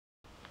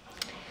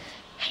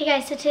Hey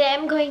guys, so today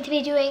I'm going to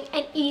be doing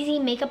an easy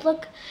makeup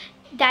look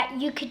that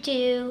you could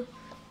do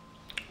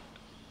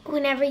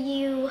whenever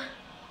you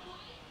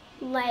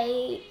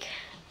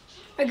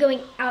are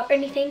going out or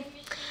anything.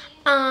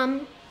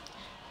 So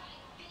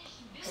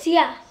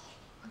yeah,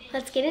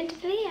 let's get into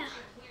the video.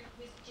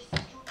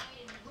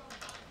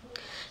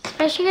 So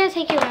first you're gonna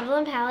take your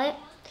Revlon palette,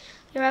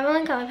 your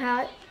Revlon color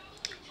palette.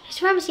 It's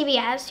from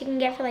CVS. You can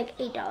get it for like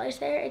 $8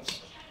 there. It's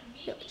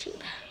really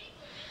cheap.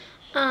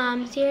 So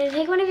you're going to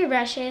take one of your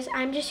brushes.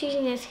 I'm just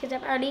using this because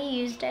I've already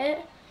used it.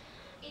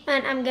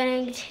 And I'm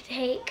going to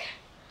take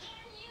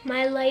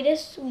my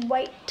lightest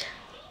white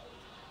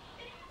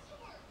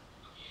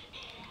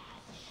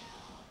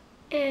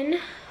and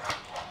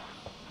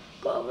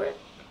go over it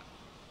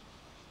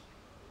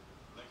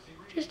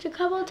just a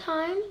couple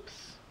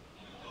times.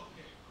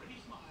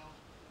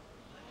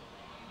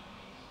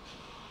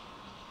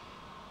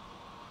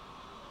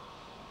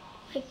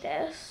 Like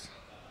this.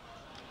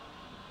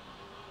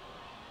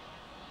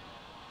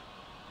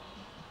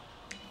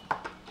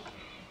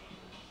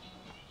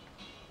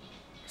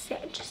 So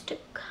just to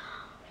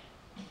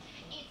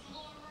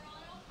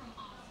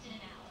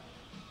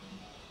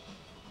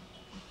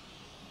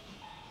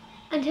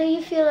until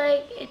you feel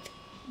like it's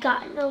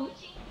gotten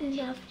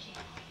enough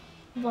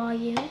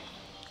volume.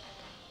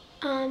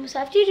 So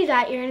after you do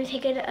that, you're going to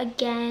take it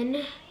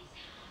again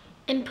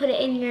and put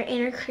it in your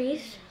inner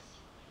crease.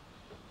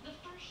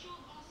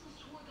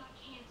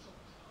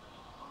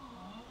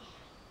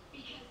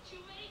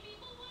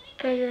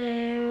 And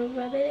then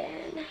rub it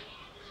in.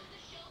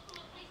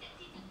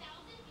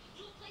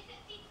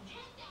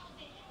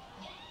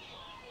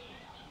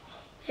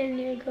 And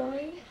you're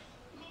going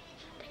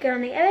to get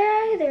on the other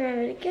eye, then rub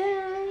it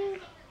again.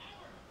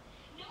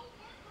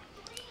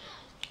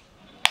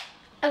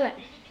 Okay.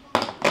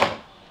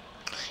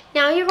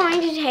 Now you're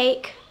going to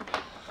take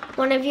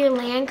one of your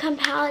Lancome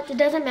palettes. It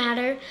doesn't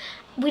matter.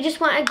 We just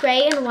want a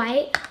gray and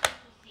white.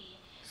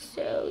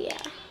 So yeah.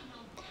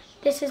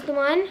 This is the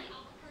one.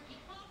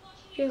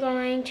 You're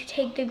going to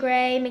take the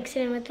gray, mix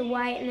it in with the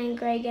white, and then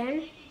gray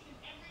again.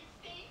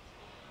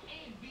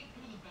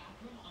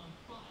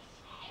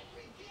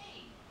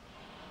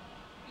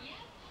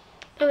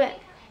 Okay.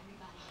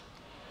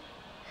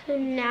 So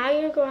now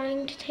you're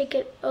going to take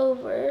it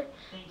over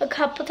a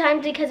couple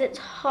times because it's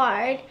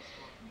hard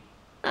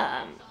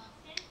to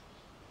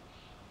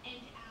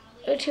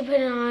put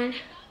it on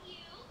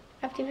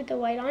after you put the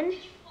white on.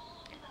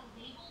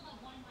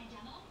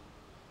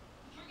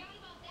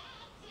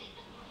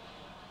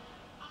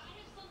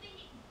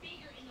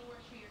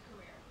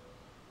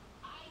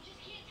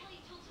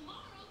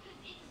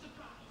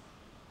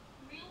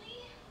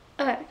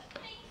 Okay,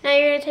 now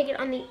you're going to take it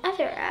on the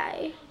other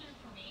eye.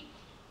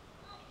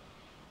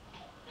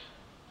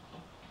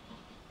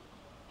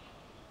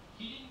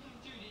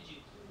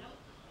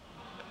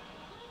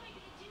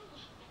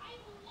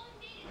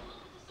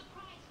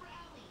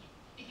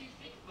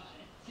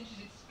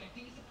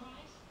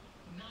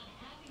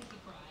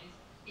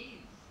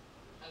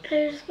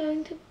 I'm just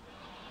going to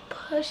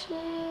push it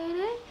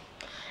in,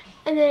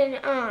 and then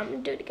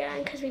do it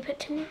again because we put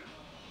two more.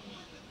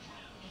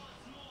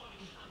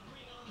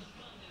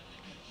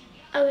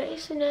 Okay,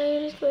 so now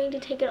you're just going to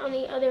take it on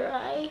the other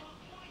eye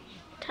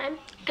time,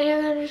 and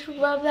you're going to just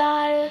rub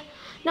that,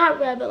 not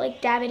rub, but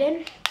like dab it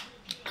in.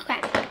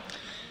 Okay,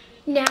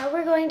 now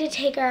we're going to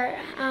take our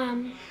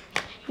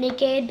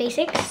Naked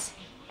Basics.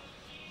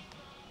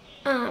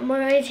 We're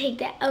going to take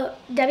the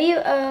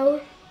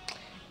WOS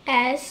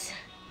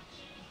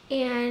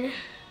and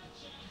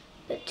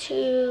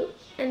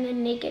the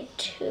Naked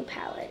 2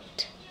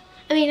 palette.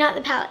 I mean, not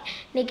the palette,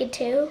 Naked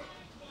 2.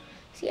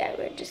 So yeah,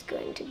 we're just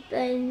going to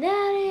blend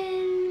that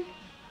in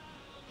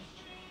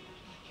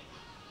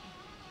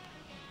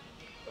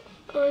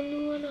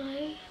on one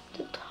eye at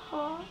the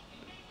top.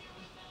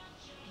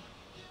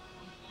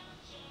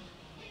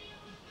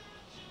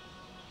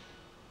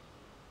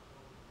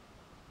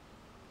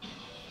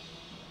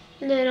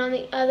 And then on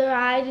the other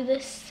eye, do the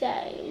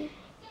same.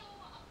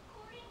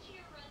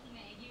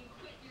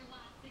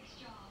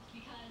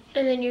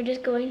 And then you're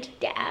just going to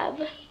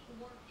dab.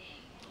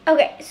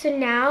 Okay, so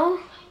now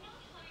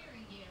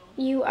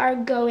you are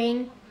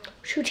going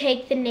to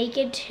take the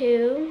Naked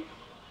 2,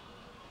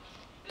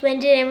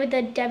 blend it in with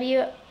the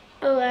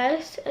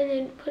WOS, and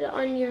then put it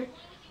on your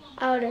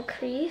outer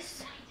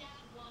crease.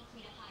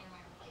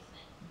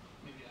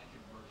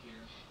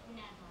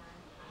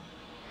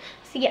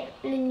 So yeah,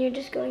 and then you're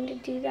just going to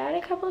do that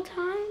a couple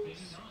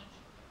times.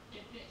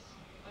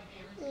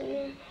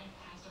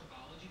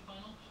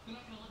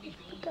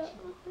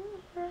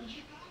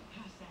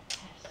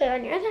 Put it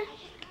on your other.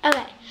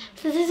 Okay,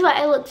 so this is what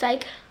it looks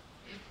like.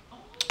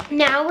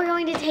 Now we're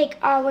going to take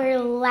our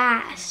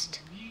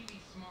last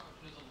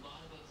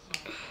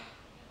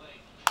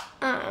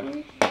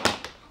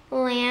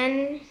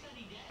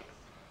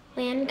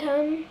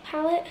Lancome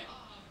palette,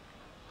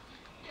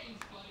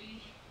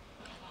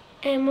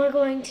 and we're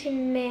going to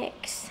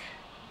mix.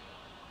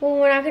 Well,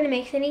 we're not going to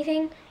mix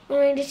anything.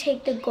 We're going to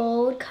take the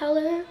gold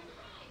color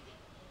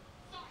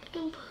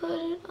and put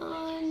it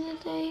on the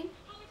thing.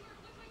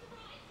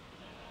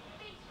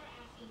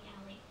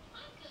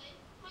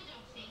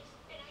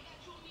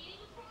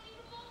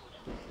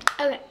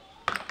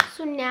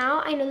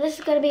 now I know this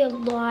is gonna be a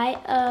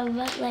lot of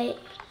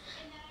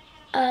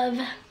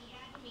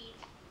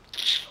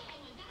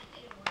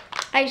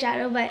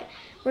eyeshadow, but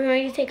we're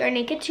going to take our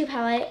Naked 2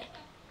 palette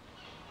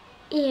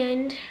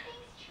and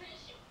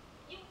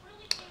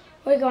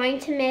we're going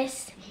to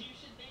mix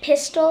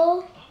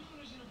Pistol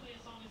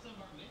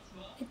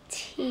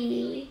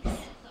Tease.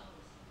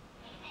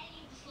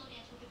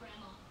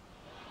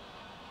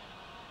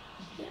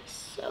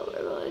 Yes, so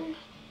we're going to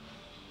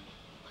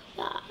put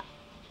that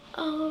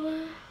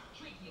over.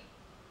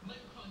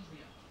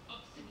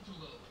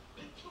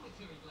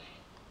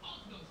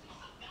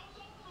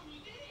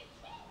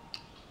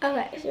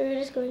 Okay, so we're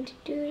just going to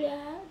do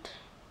that.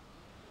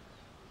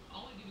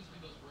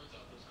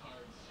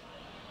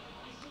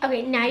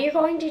 Okay, now you're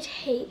going to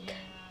take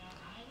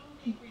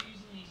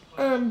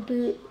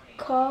booty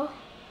call,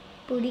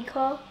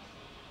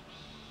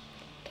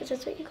 because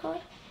that's what you call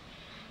it.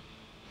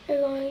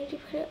 You're going to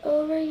put it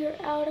over your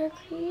outer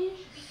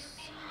crease.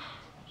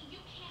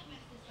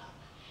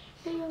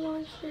 And you're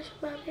going to just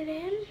rub it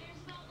in.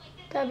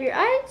 Rub your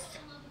eyes.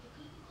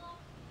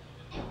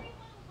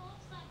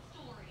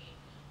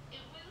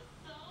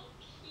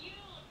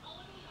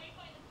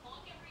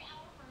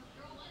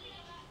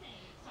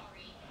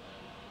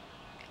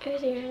 Okay,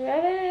 so you're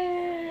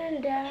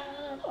rubbing down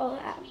all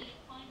that.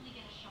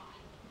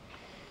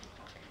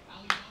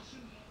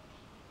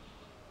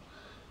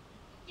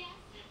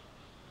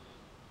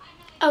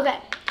 Okay,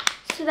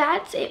 so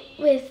that's it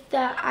with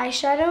the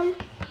eyeshadow.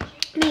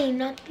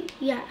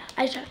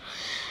 Eyeshadow.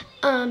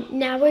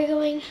 Now we're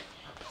going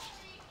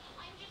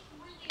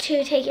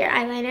to take your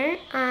eyeliner.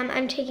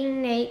 I'm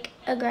taking like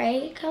a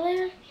gray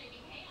color.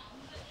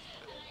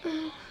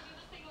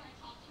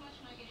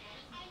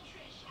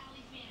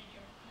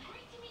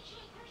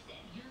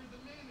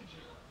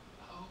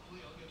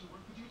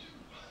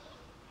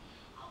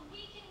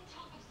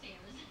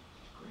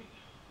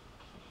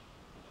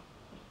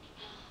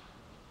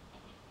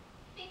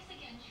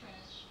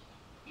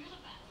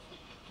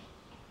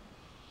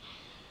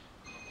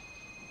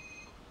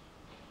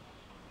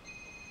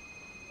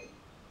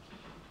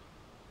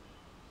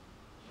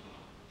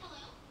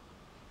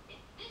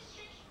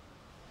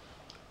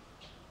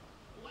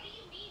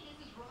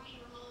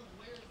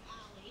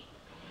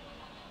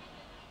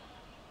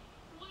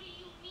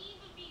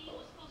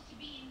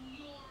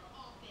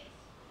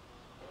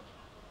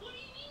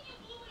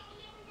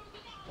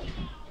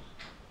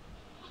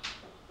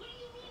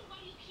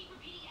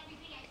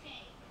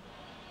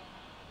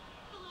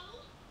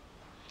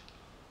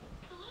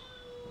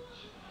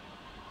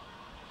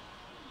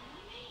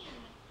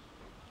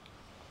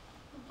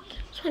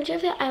 So once you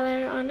have the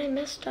eyeliner on, I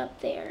messed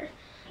up there.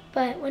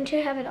 But once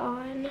you have it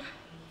on,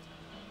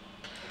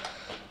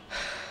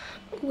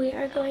 we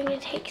are going to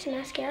take some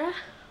mascara.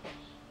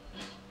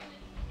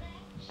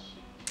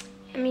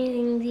 I'm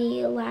using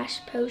the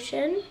Lash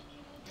Potion.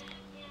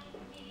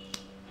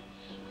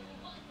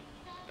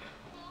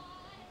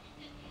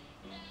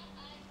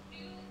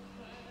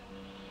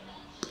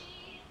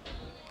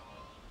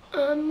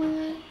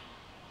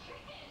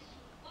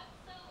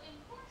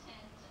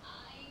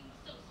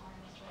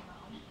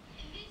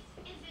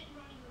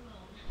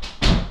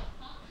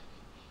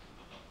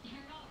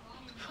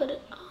 Put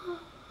it on.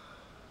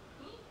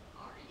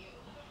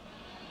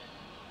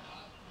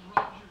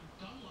 Roger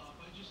Dunlop.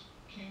 I just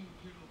came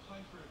here to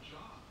apply for a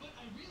job. But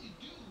I really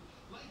do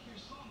like your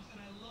songs, and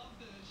I love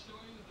the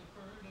story with the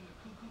bird and the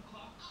cuckoo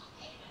clock.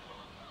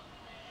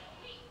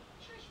 Wait,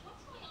 Trish,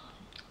 what's going on?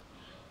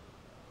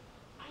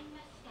 I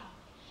messed up.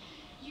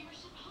 You were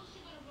supposed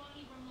to go to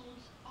Ronnie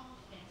Ramone's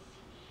office,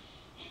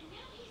 and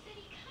now he said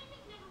he kind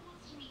of never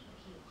wants to meet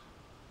with you.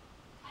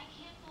 I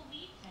can't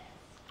believe this.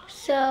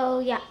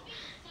 So yeah,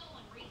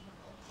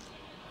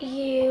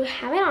 you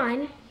have it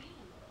on.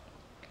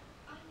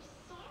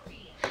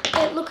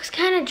 It looks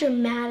kind of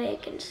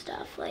dramatic and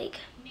stuff,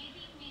 like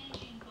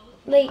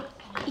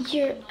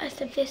you're a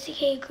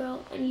sophisticated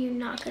girl and you're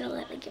not gonna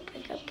let like your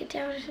makeup get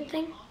down or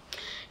something.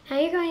 Now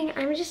you're going,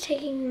 I'm just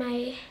taking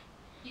my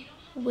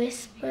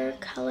Whisper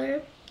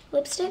color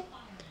lipstick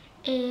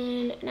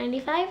in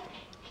 95.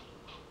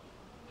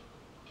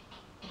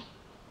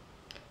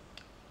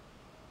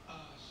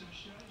 So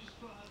should I just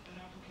fill out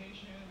an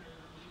application or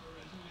leave a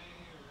resume,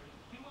 or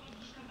do you want to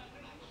just come back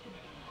tonight? Just come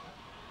back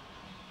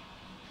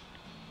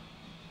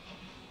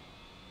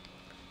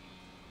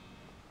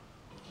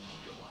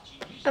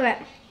tonight. Okay,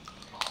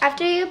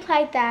 after you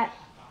applied that,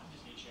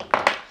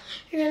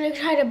 you're gonna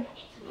try to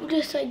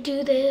just like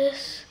do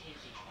this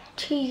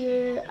to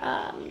your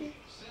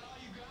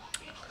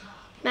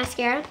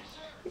mascara.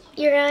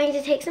 You're going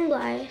to take some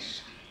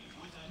blush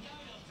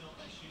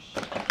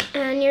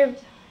and your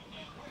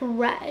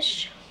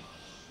brush,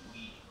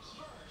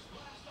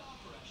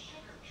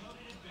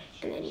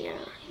 and then you're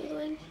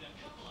going.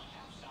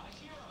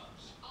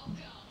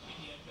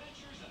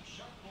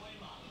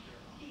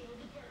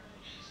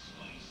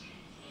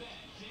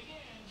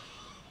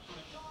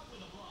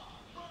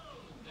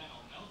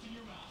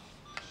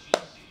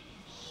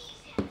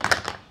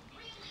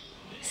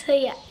 So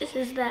yeah, this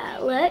is the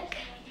look.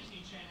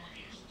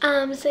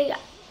 So yeah,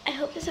 I I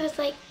hope this was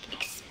like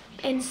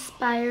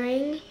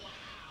inspiring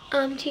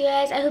to you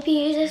guys. I hope you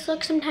use this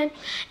look sometime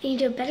and you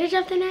do a better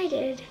job than I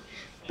did.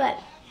 But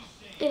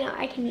you know,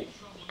 I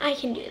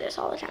can do this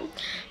all the time.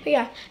 But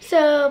yeah,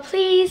 so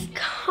please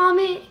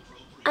comment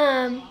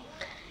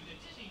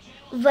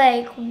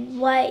like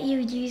what you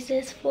use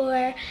this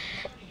for.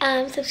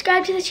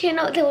 Subscribe to the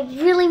channel. That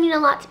would really mean a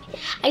lot to me.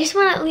 I just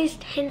want at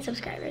least 10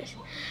 subscribers.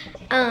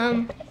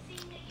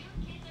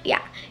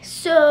 Yeah,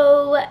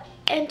 so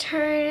in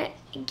turn,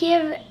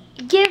 give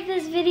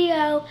this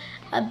video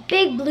a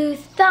big blue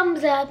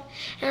thumbs up,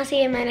 and I'll see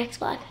you in my next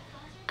vlog.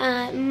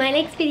 My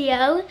next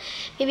video,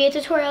 maybe a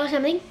tutorial or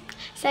something.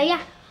 So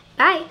yeah,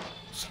 bye.